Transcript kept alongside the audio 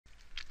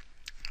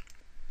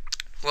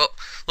Well,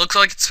 looks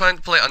like it's time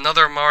to play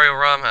another Mario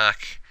ROM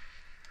hack.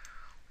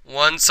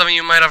 One some of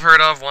you might have heard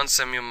of, one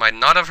some of you might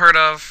not have heard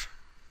of.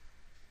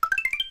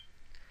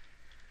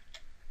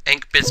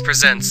 Inkbits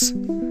presents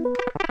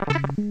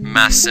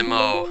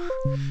Massimo.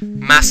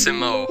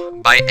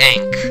 Massimo by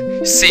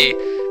Ink. See,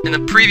 in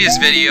the previous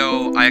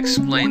video, I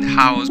explained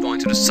how I was going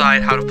to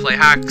decide how to play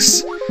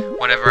hacks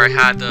whenever I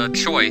had the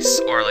choice,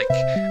 or like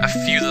a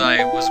few that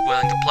I was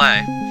willing to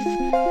play.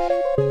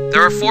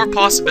 There are 4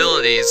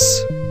 possibilities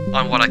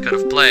on what I could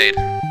have played.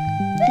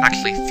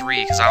 Actually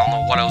 3, because I don't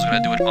know what I was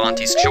going to do with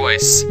Auntie's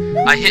choice.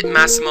 I hit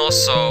Massimo,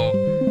 so,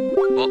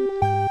 well,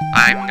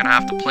 I'm going to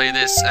have to play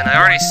this, and I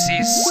already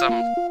see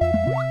some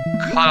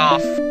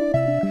cutoff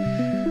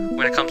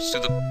when it comes to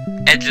the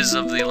edges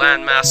of the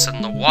landmass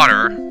and the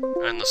water,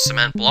 and the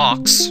cement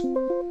blocks.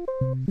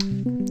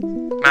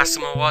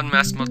 Massimo 1,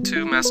 Massimo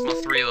 2, Massimo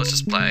 3, let's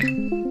just play.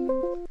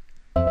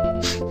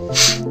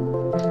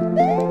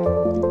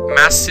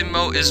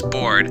 Massimo is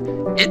bored.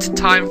 It's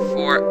time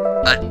for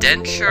a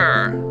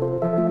denture.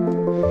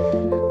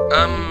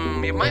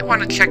 You might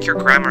want to check your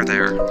grammar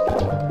there.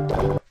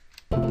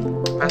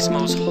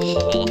 Massimo's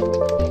hole.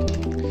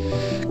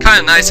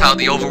 Kinda nice how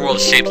the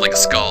overworld's shaped like a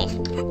skull.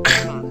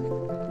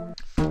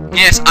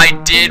 Yes, I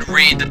did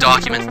read the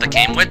documents that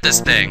came with this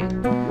thing.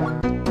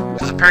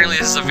 Because apparently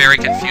this is a very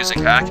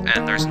confusing hack,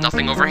 and there's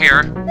nothing over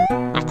here.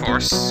 Of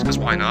course, because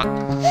why not?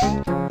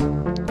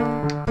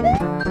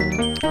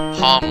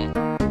 Hum.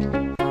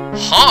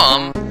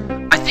 Hum?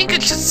 I think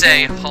it should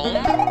say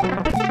home.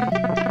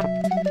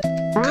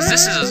 Because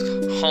this is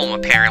home,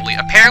 apparently.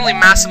 Apparently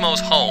Massimo's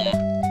home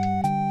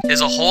is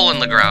a hole in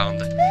the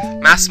ground.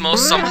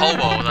 Massimo's some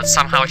hobo that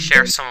somehow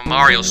shares some of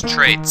Mario's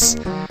traits.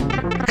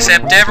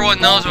 Except everyone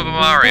knows about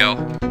Mario,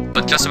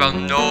 but just about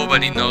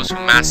nobody knows who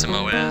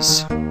Massimo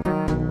is.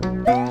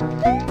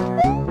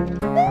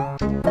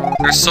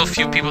 There's so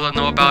few people that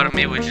know about him,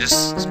 maybe it's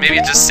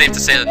just safe to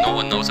say that no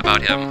one knows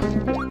about him.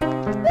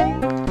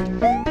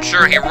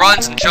 Sure, he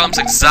runs and jumps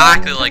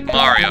exactly like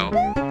Mario,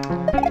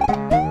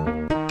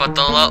 but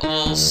the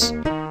levels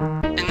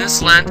in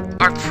this land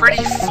are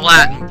pretty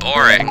flat and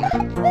boring.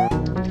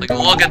 Like,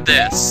 look at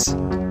this.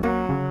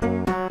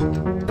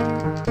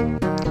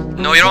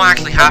 No, you don't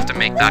actually have to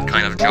make that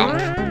kind of jump.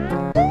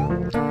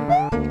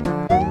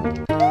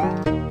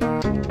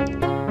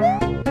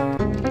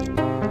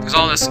 There's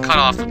all this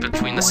cutoff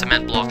between the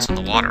cement blocks and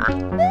the water.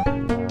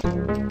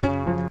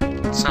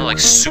 It's not like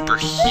super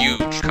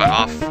huge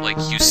cutoff like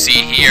you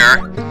see here.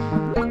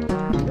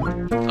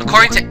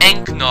 According to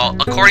Ink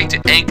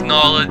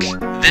knowledge,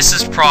 this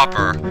is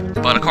proper.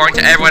 But according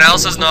to everyone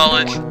else's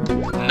knowledge,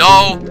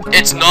 no,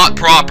 it's not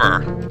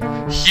proper.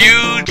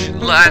 Huge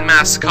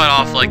landmass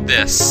cutoff like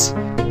this.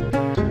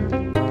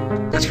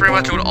 That's pretty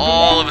much what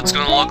all of it's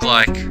gonna look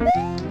like.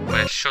 But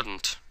it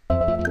shouldn't. Oh,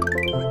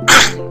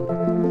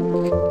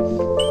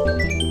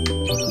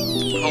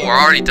 we're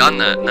already done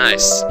that.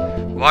 Nice.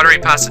 Watery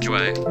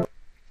passageway.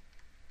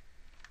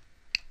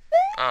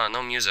 Ah,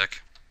 no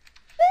music.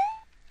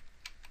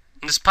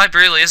 And this pipe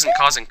really isn't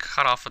causing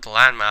cutoff with the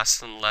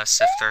landmass unless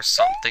if there's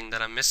something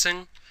that I'm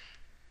missing.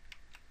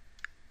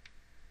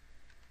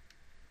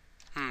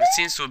 It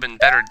seems to have been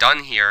better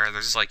done here.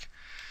 There's like,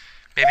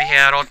 maybe he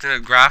had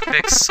alternate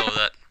graphics so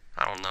that,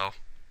 I don't know.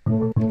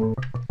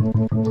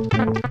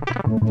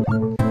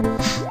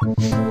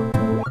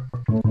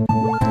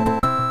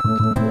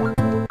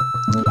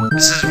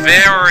 This is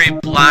very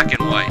black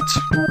and white.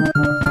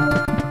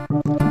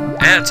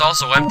 And it's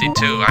also empty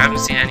too. I haven't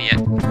seen any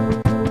yet.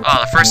 Oh,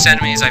 the first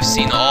enemies I've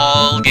seen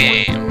all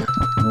game.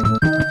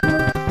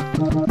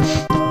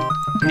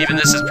 And even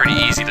this is pretty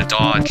easy to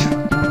dodge.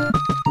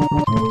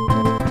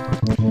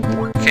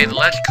 Okay, the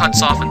ledge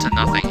cuts off into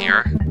nothing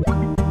here.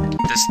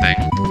 This thing.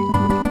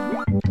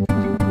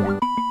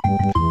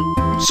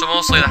 So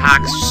mostly the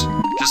hack's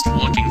just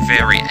looking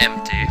very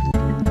empty.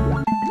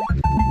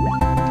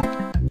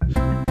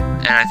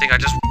 And I think I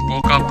just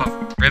woke up a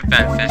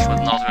ribvan fish with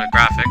an alternate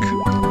graphic.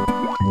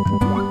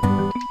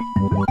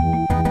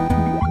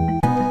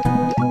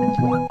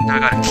 Now I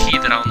got a key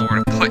that I don't know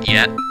where to put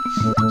yet.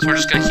 So we're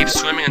just gonna keep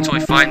swimming until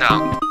we find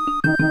out.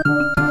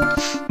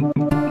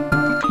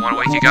 Don't wanna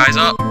wake you guys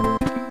up.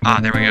 Ah,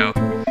 there we go.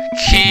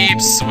 Keep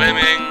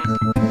swimming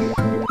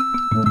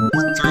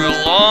through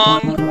a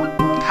long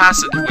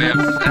passageway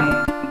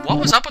and what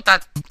was up with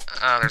that?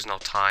 There's no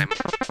time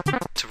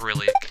to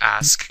really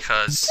ask,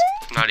 because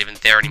I'm not even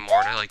there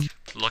anymore to, like,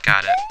 look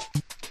at it.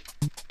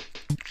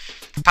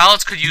 The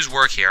pallets could use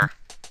work here,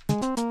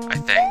 I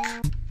think.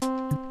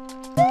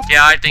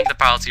 Yeah, I think the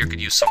pallets here could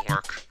use some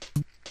work.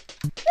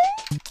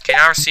 Okay,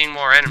 now we're seeing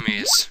more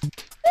enemies,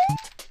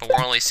 but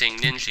we're only seeing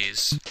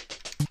ninjas,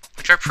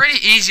 which are pretty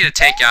easy to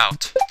take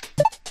out.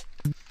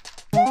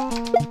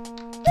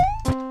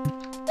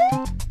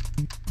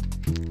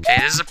 Okay,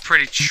 this is a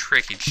pretty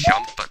tricky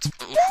jump, but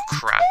ooh,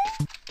 crap.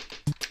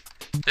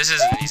 This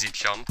is an easy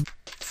jump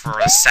for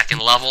the second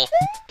level.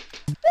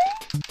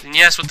 And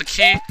yes, with the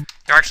key,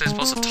 you're actually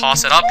supposed to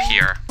toss it up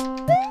here.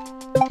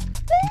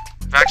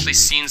 I've actually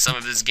seen some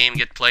of this game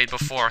get played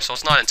before, so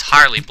it's not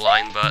entirely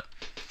blind, but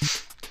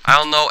I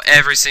don't know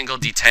every single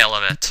detail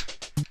of it.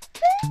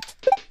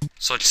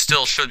 So it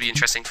still should be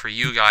interesting for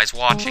you guys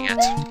watching it.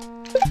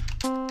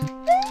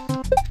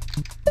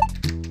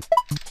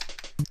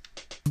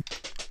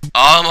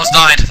 Almost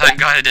died, thank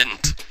God I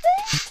didn't.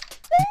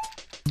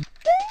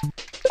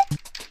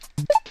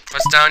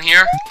 What's down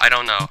here? I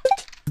don't know.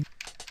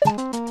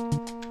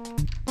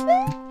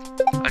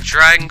 A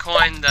dragon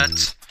coin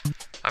that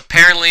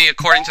apparently,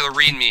 according to the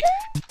readme,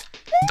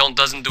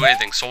 doesn't do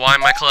anything, so why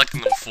am I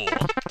collecting them, fool?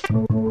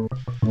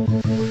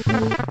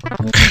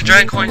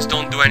 Dragon coins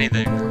don't do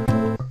anything.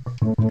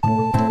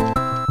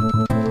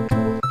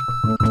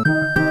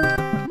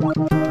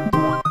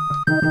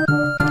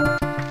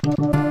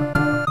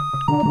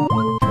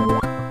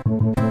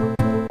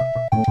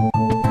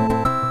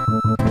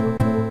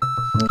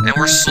 And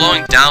we're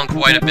slowing down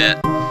quite a bit.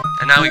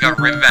 And now we got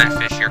riverman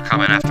fish here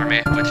coming after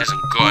me, which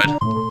isn't good.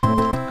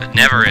 It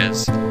never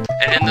is.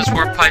 And in this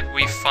warp pipe,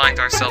 we find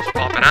ourselves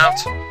popping out.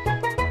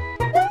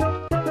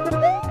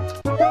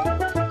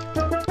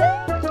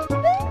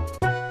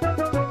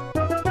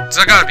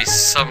 There's gotta be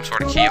some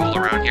sort of keyhole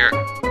around here.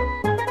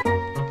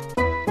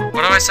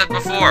 What have I said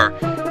before?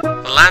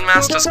 The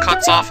landmass just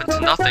cuts off into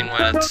nothing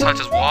when it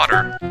touches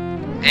water.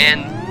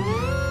 And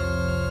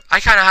I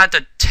kinda had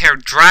to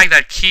drag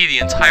that key the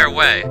entire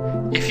way.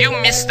 If you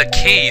miss the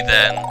key,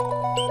 then...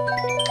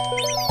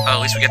 Oh, at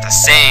least we get to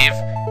save.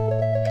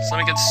 So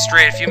let me get this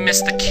straight. If you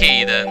miss the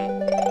key, then...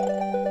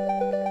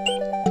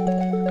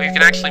 Well, you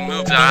can actually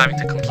move without having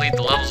to complete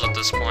the levels at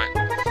this point.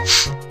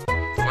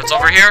 What's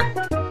over here?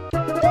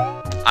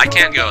 I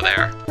can't go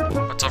there.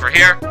 What's over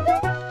here?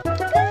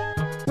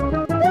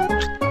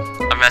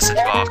 A message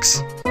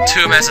box.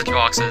 2 message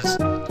boxes.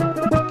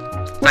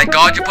 Thank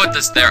God you put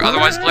this there,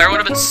 otherwise Blair would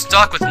have been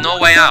stuck with no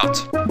way out.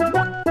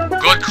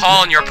 Good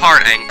call on your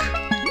part, Enk.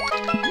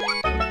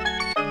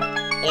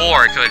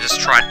 Or it could have just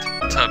tried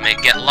to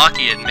get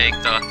lucky and make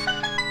the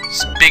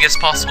biggest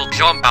possible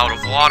jump out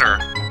of water.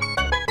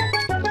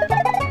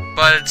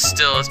 But it's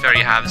better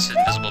you have this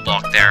invisible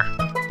block there.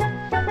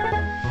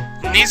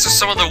 And these are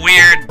some of the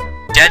weird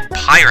dead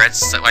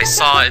pirates that I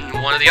saw in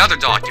one of the other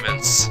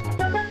documents.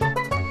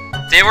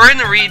 They were in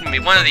the readme,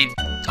 one of the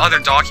other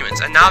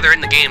documents, and now they're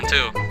in the game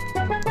too.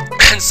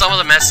 And some of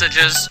the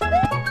messages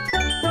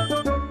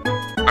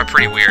are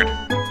pretty weird.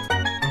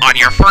 On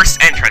your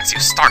first entrance, you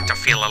start to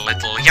feel a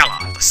little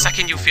yellow. The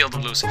second you feel the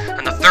loose,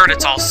 and the third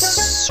it's all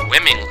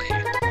swimmingly.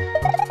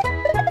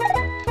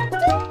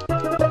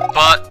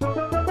 But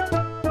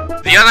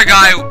the other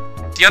guy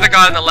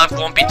on the left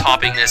won't be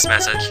topping this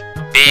message.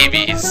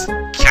 Babies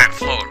can't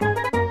float.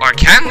 Or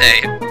can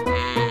they?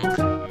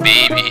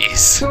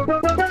 Babies.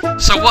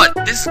 So what?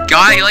 This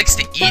guy likes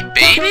to eat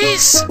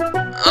babies?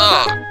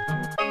 Oh,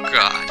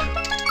 God.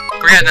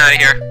 We're getting out of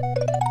here.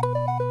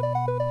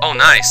 Oh,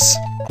 nice.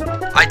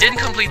 I didn't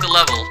complete the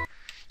level,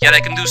 yet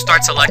I can do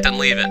start, select, and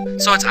leave it.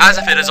 So it's as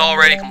if it is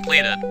already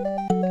completed.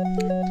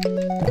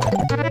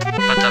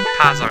 But the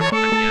paths aren't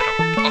open yet.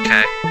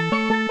 Okay.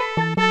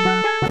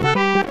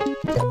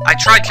 I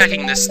tried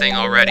checking this thing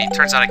already.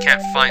 Turns out I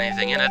can't find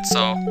anything in it,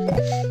 so...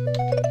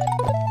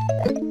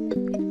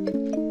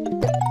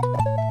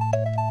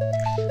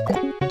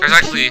 There's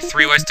actually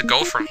 3 ways to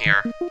go from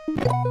here.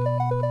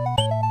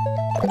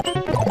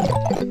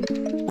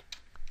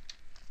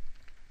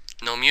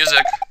 No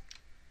music.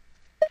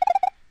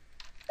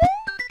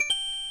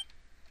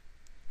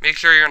 Make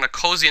sure you're in a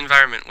cozy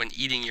environment when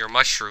eating your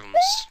mushrooms.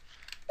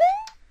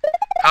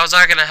 How's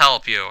that gonna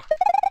help you?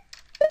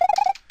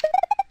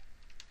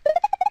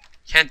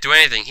 Can't do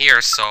anything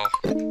here, so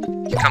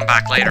you come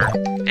back later.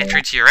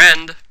 Entry to your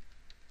end.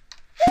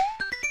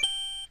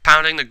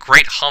 Pounding the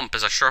Great Hump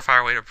is a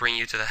surefire way to bring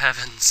you to the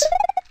heavens.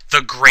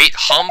 The Great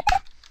Hump?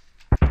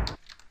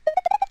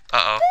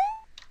 Uh-oh.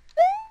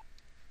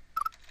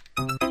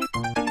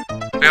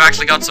 We've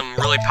actually got some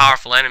really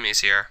powerful enemies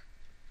here.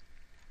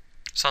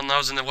 Something I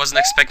wasn't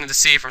expecting to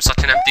see from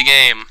such an empty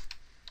game.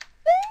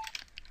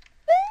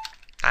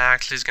 That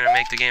actually is going to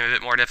make the game a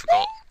bit more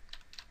difficult.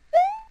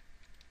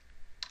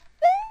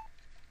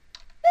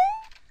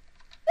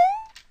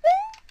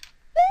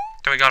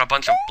 Then we got a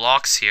bunch of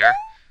blocks here.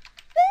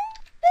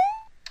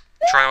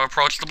 Trying to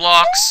approach the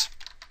blocks.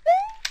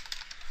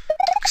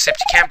 Except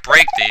you can't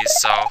break these,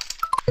 so...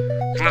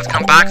 I'm gonna have to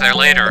come back there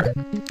later.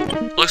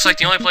 Looks like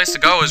the only place to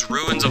go is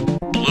ruins of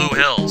Blue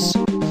Hills.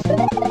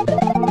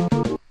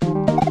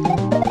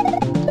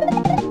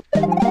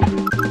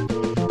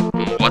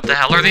 What the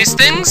hell are these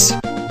things?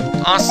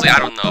 Honestly, I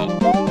don't know.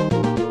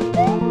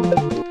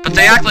 But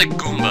they act like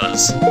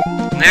Goombas.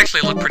 And they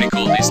actually look pretty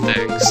cool, these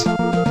things.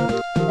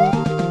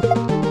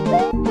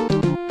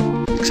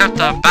 Except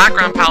the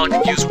background palette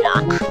could use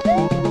work.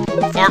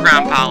 The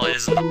foreground palette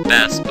isn't the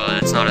best,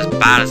 but it's not as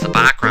bad as the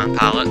background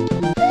palette.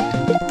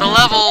 The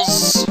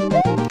levels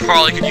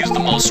probably could use the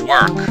most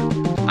work.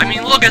 I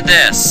mean, look at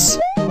this!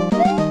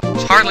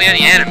 There's hardly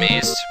any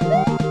enemies.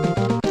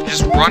 You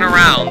just run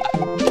around,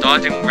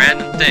 dodging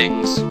random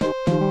things.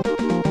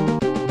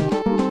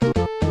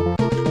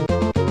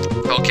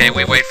 Okay,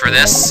 we wait for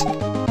this.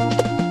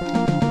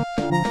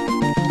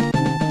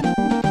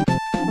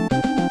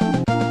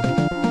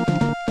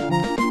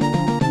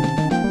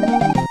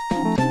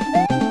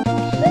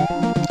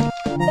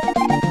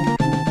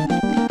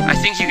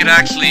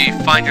 actually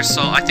find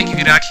yourself... I think you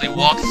could actually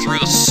walk through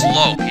the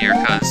slope here,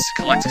 because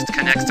it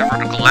connects to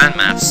vertical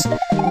landmass.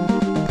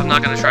 I'm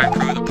not going to try and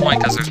prove the point,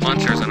 because there's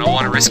munchers, and I don't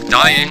want to risk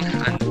dying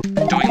and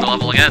doing the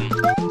level again.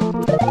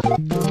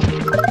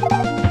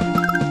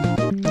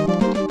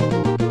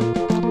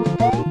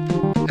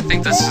 I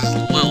think this is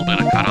a little bit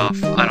of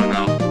cutoff. I don't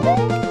know.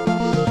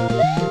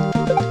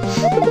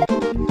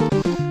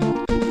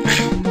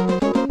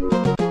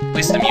 At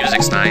least the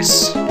music's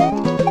nice.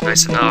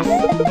 Nice enough.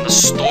 And the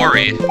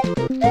story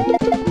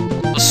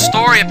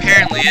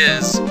apparently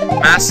is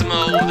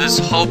Massimo, this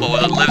hobo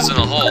that lives in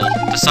a hole,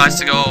 decides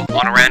to go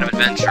on a random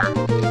adventure.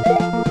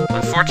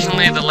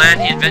 Unfortunately, the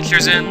land he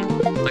adventures in,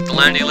 like the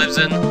land he lives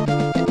in,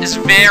 is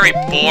very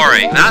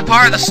boring. That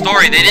part of the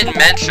story, they didn't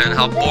mention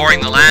how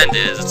boring the land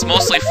is. It's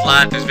mostly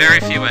flat, there's very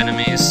few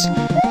enemies.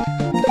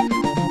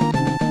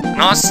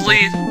 And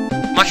honestly,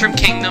 Mushroom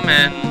Kingdom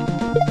and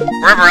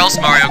wherever else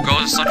Mario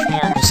goes is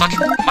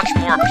much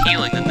more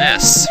appealing than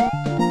this.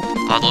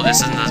 Although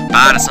this isn't as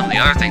bad as some of the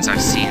other things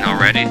I've seen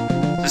already.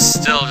 This is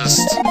still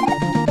just...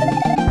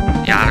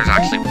 yeah, there's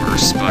actually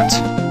worse, but...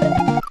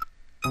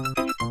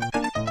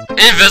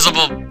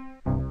 Invisible!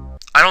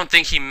 I don't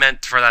think he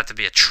meant for that to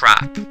be a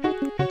trap.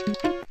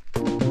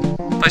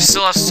 I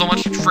still have so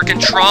much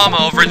freaking trauma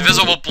over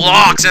invisible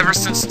blocks ever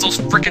since those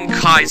freaking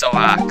Kaizo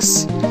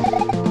hacks.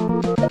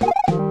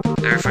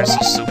 Everything's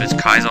so stupid.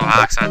 Kaizo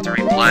hacks I had to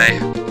replay.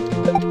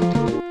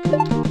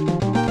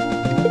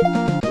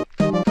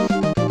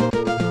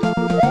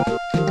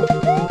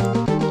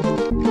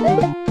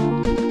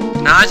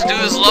 Now I have to do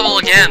this level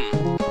again.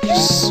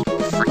 It's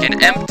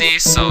freaking empty,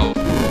 so...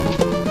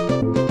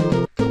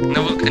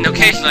 And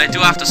occasionally I do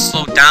have to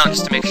slow down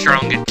just to make sure I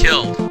don't get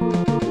killed.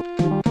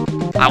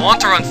 I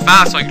want to run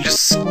fast so I can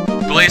just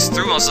blaze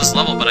through most of this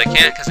level, but I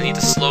can't because I need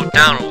to slow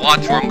down and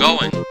watch where I'm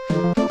going.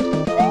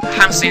 I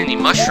haven't seen any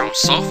mushrooms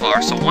so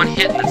far, so one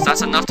hit and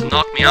that's enough to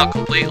knock me out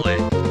completely.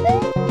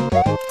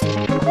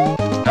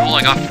 I've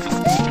only got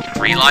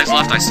 3 lives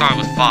left. I started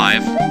with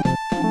 5.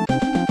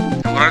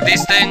 And what are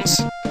these things?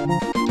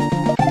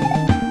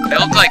 They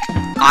look like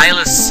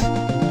eyeless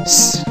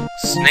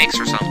snakes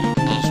or something,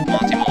 those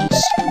Monty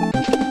moles.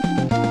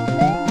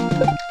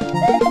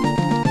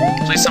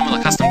 At least some of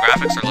the custom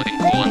graphics are looking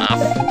cool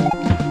enough.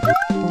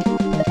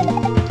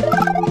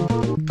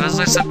 But as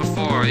I said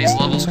before, these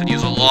levels could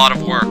use a lot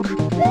of work.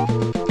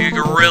 You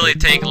could really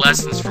take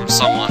lessons from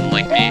someone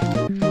like me.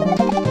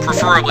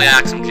 Preferably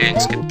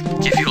SMCslevelengine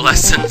could give you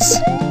lessons.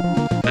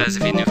 That is,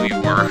 if you knew who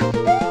you were.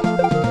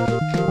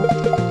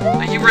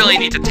 But you really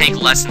need to take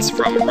lessons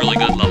from a really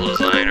good level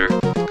designer.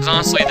 Because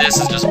honestly, this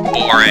is just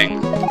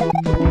boring.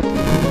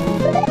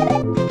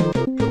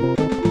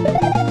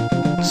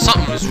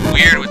 Something is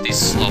weird with these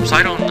slopes,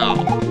 I don't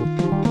know.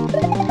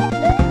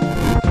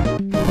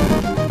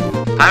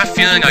 I have a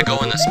feeling I go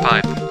in this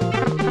pipe.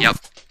 Yep.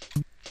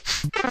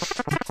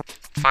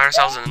 Find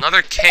ourselves in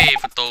another cave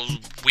with those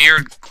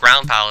weird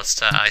ground pallets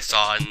that I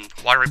saw in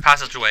Watery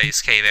Passageways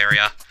cave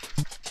area.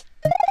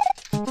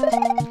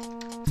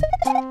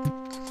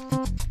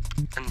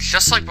 And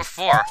just like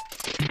before,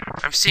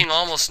 I'm seeing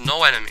almost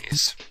no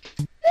enemies.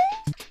 In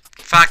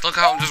fact, look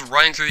how I'm just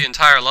running through the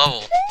entire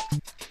level.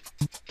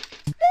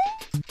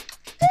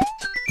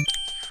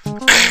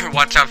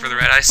 Watch out for the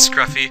red eyes,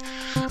 Scruffy.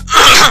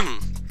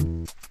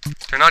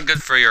 They're not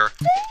good for your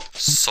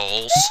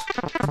soles.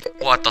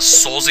 What, the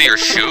soles of your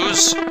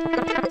shoes?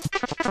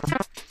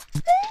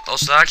 Oh,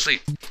 so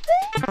actually...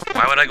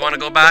 why would I want to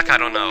go back? I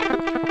don't know.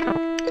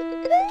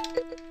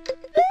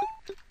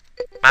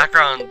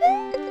 Background...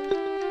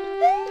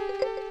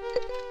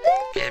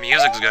 yeah,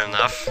 music's good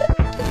enough.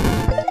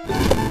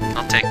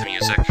 I'll take the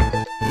music.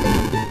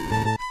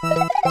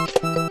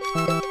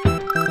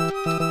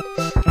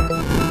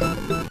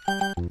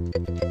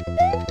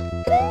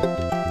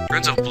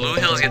 Ruins of Blue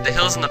Hills, yet the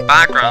hills in the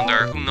background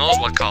are who knows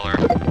what color.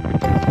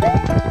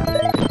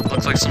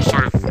 Looks like some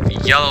sort of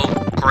yellow,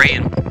 gray,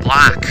 and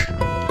black.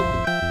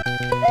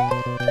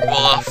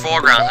 Well, the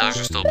foreground hills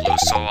are still blue,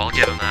 so I'll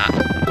give him that.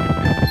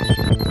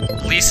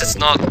 At least it's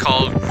not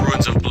called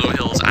Ruins of Blue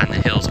Hills and the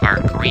hills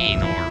are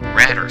green or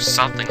red or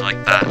something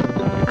like that.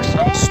 Or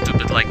something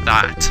stupid like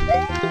that.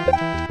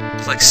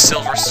 It's like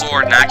Silver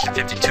Sword in Action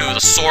 52. The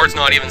sword's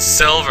not even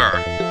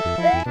silver.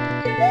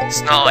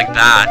 It's not like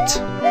that,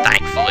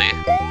 thankfully.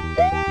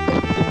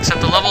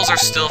 Except the levels are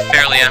still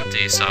fairly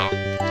empty, so...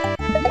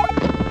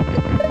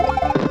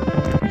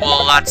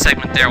 well, that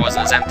segment there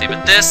wasn't as empty,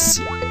 but this...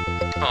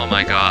 oh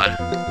my god.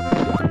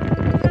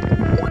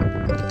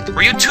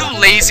 Were you too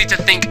lazy to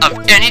think of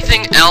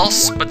anything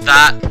else but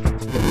that?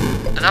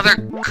 Another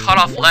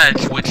cut-off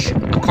ledge, which,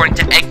 according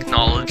to egg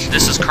knowledge,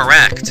 this is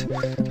correct.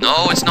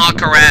 No, it's not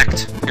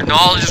correct. Your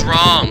knowledge is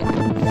wrong.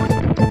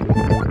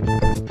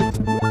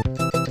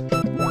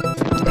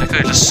 I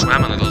could've just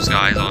swam under those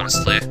guys,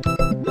 honestly.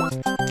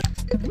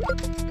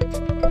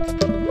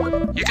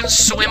 You can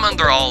swim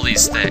under all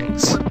these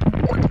things.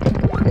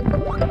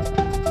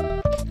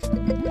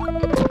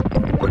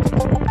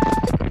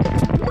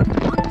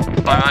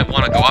 But I might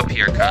want to go up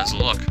here, cause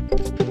look.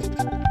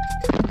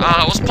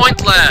 Oh, it was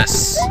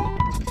pointless!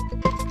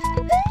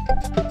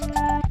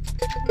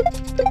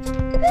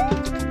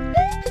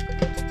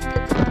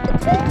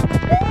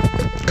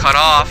 cut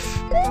off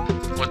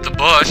with the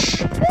bush.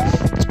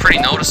 It's pretty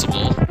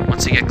noticeable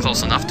once you get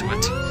close enough to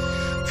it.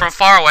 From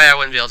far away, I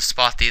wouldn't be able to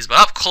spot these, but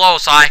up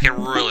close, I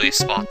can really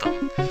spot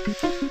them.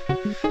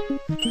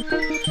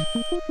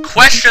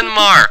 Question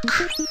mark!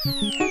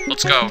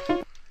 Let's go.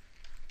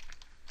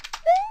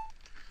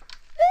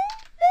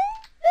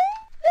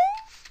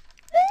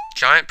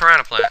 Giant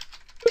piranha plant.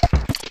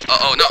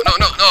 Uh-oh, no, no,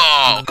 no, no!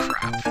 Oh,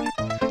 crap.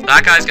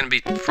 That guy's gonna be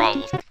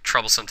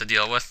troublesome to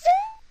deal with.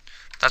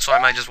 That's why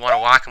I might just want to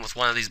whack him with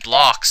one of these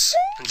blocks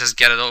and just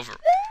get it over.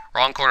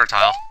 Wrong corner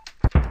tile.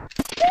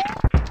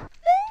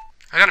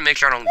 I gotta make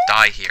sure I don't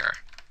die here,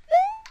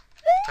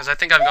 because I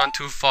think I've gone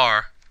too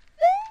far.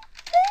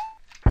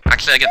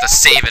 Actually, I get to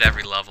save at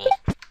every level.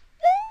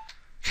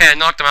 Okay, I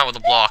knocked him out with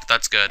a block.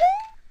 That's good.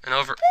 And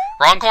over.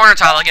 Wrong corner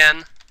tile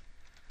again.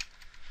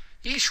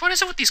 Yeesh, what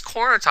is it with these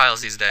corner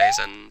tiles these days?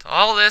 And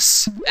all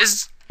this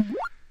is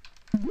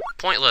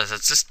pointless.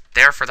 It's just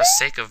there for the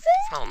sake of,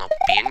 I don't know,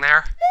 being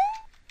there.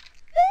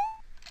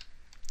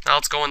 Now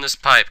let's go in this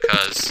pipe,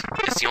 because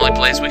it's the only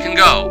place we can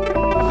go.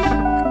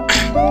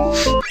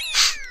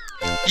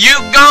 You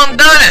gone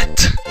done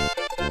it!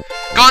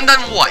 Gone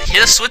done what?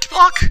 Hit a switch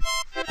block?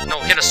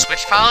 No, hit a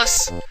switch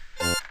palace?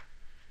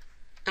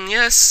 And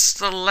yes,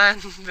 the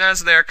land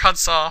as there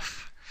cuts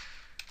off.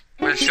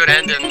 Where it should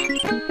end in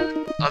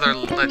other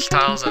ledge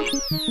tiles and...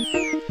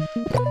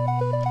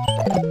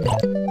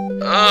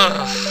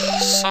 Ugh,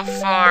 so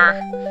far,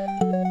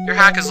 your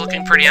hack is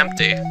looking pretty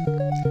empty.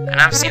 And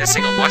I haven't seen a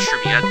single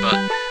mushroom yet, but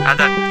I had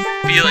that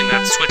feeling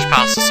that Switch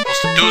Palace is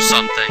supposed to do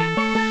something.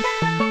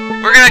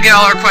 We're gonna get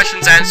all our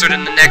questions answered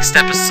in the next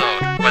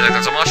episode, whether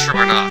there's a mushroom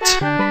or not.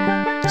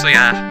 So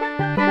yeah,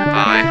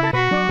 bye.